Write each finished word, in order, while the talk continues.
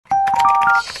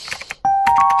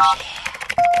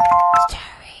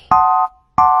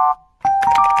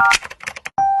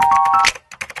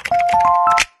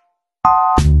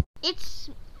It's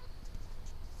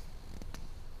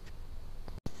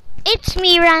it's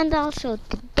me, Randall. So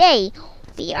today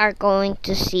we are going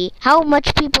to see how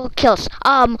much people kills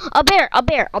a bear, a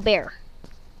bear, a bear.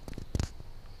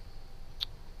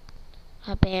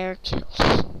 A bear kills.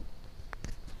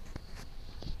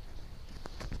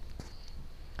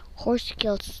 Horse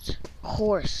kills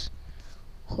horse.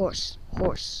 Horse,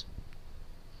 horse.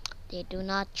 They do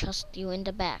not trust you in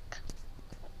the back.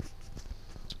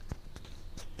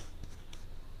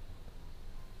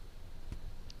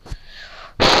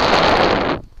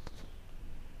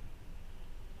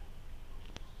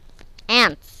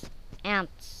 Ants,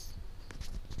 ants,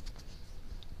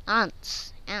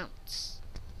 ants, ants.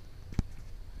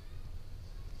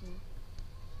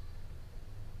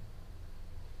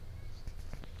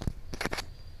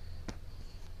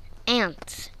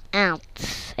 Ants,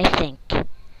 ants, I think.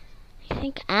 I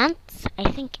think ants?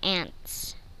 I think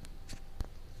ants.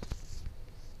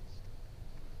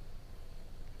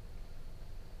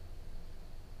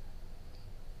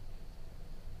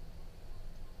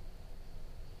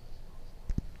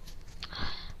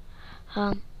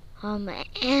 Um,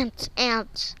 ants,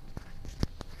 ants.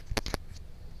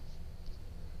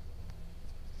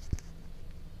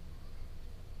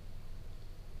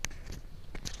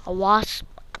 A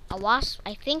wasp,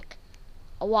 I think.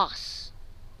 A wasp.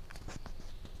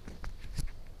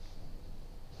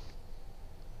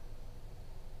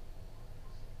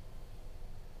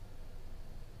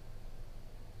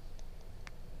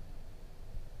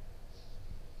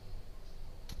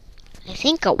 I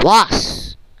think a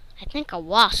wasp. I think a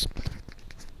wasp.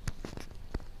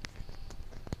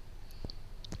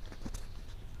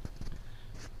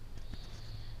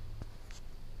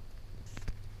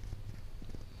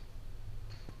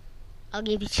 I'll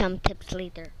give you some tips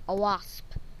later. A wasp.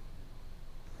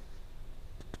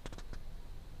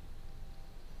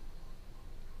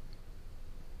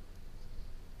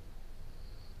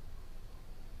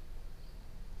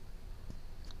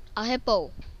 A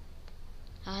hippo.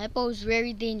 A hippo is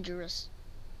very dangerous.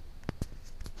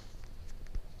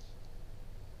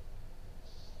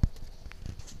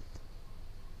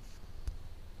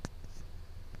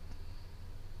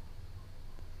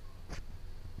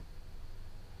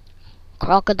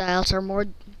 Crocodiles are more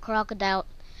crocodile.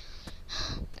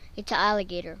 It's an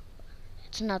alligator.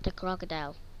 It's not a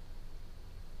crocodile.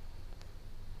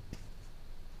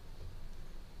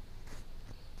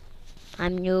 I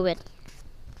knew it.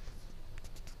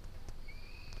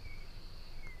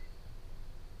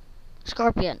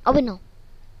 Scorpion. Oh wait, no.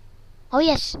 Oh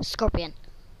yes, scorpion.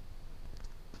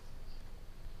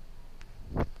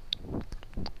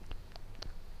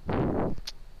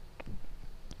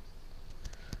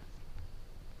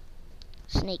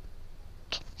 Snake.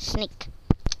 Snake.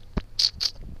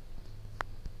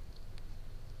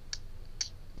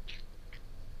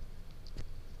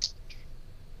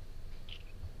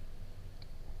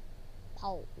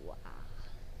 Oh,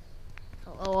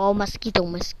 oh, mosquito,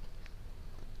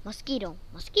 mosquito,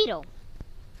 mosquito.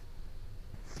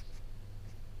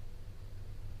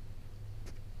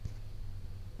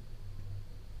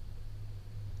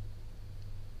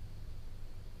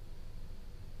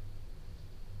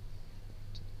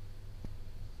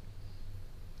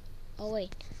 Oh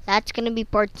wait, that's gonna be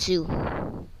part 2.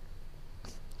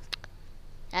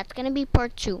 That's gonna be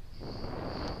part 2.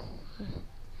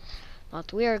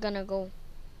 But we are gonna go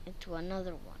into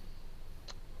another one.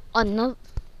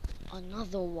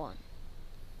 Another one.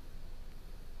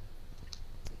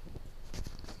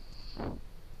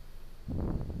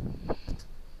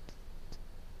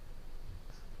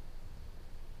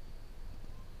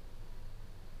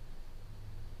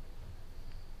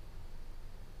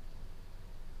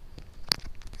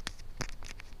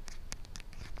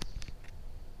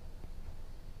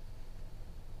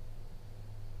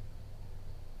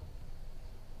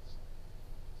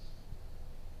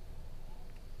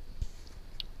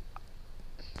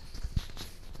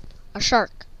 A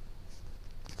shark.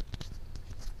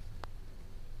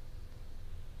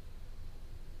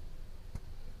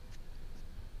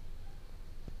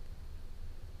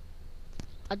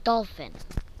 A dolphin.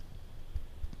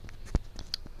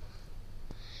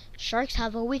 Sharks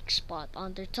have a weak spot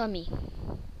on their tummy,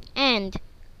 and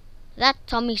that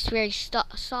tummy's very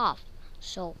soft.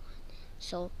 So,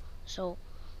 so, so,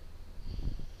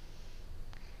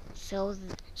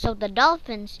 so the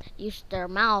dolphins use their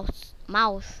mouth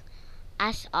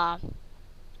as a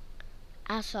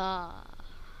as a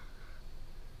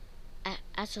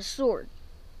as a sword.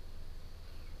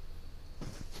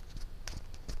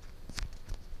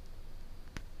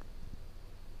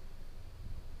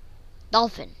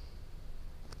 Dolphin.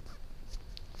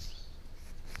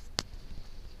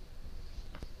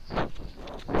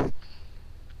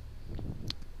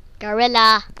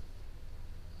 Gorilla.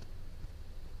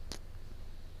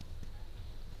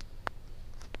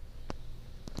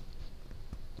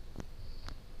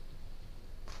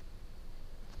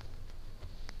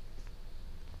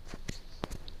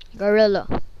 Gorilla.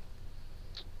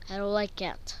 I don't like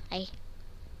it.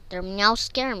 They now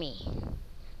scare me.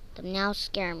 They now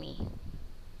scare me.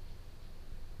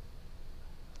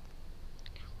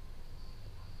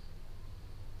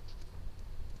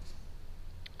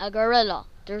 A gorilla.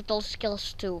 Turtle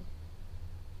skills too.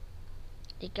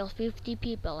 They kill 50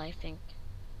 people, I think.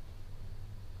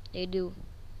 They do.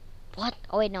 What?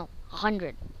 Oh wait, no.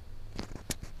 100.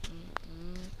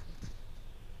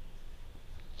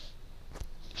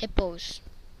 Hippos.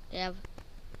 They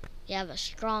have a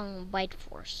strong bite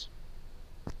force.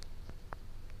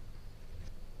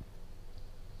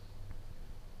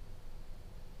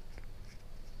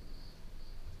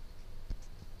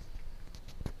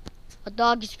 A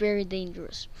dog is very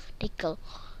dangerous. They kill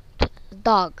a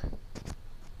dog.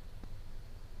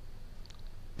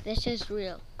 This is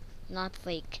real, not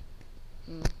fake.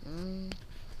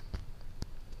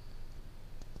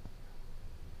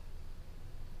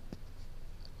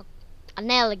 An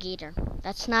alligator.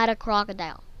 That's not a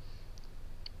crocodile.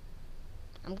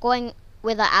 I'm going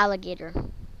with an alligator.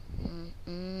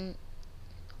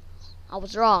 I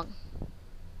was wrong.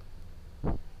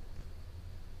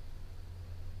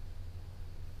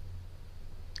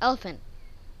 Elephant.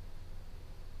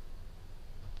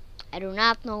 I do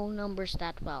not know numbers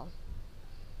that well.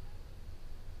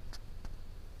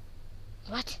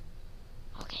 What?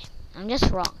 Okay, I'm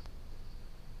just wrong.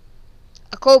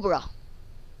 A cobra.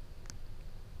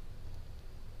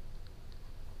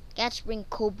 Cats bring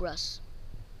cobras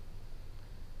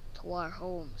to our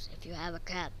homes. If you have a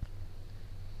cat,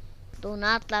 do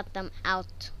not let them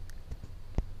out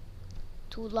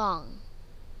too long.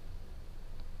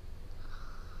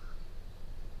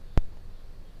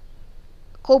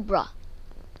 Cobra.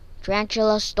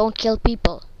 Tarantulas don't kill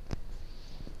people.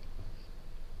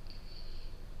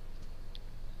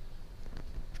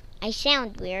 I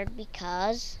sound weird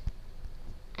because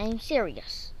I'm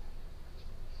serious.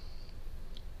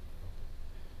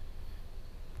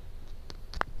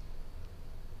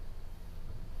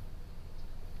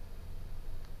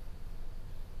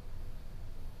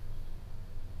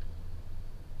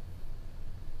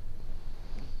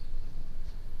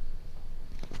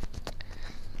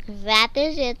 That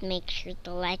is it. Make sure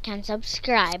to like and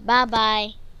subscribe. Bye bye.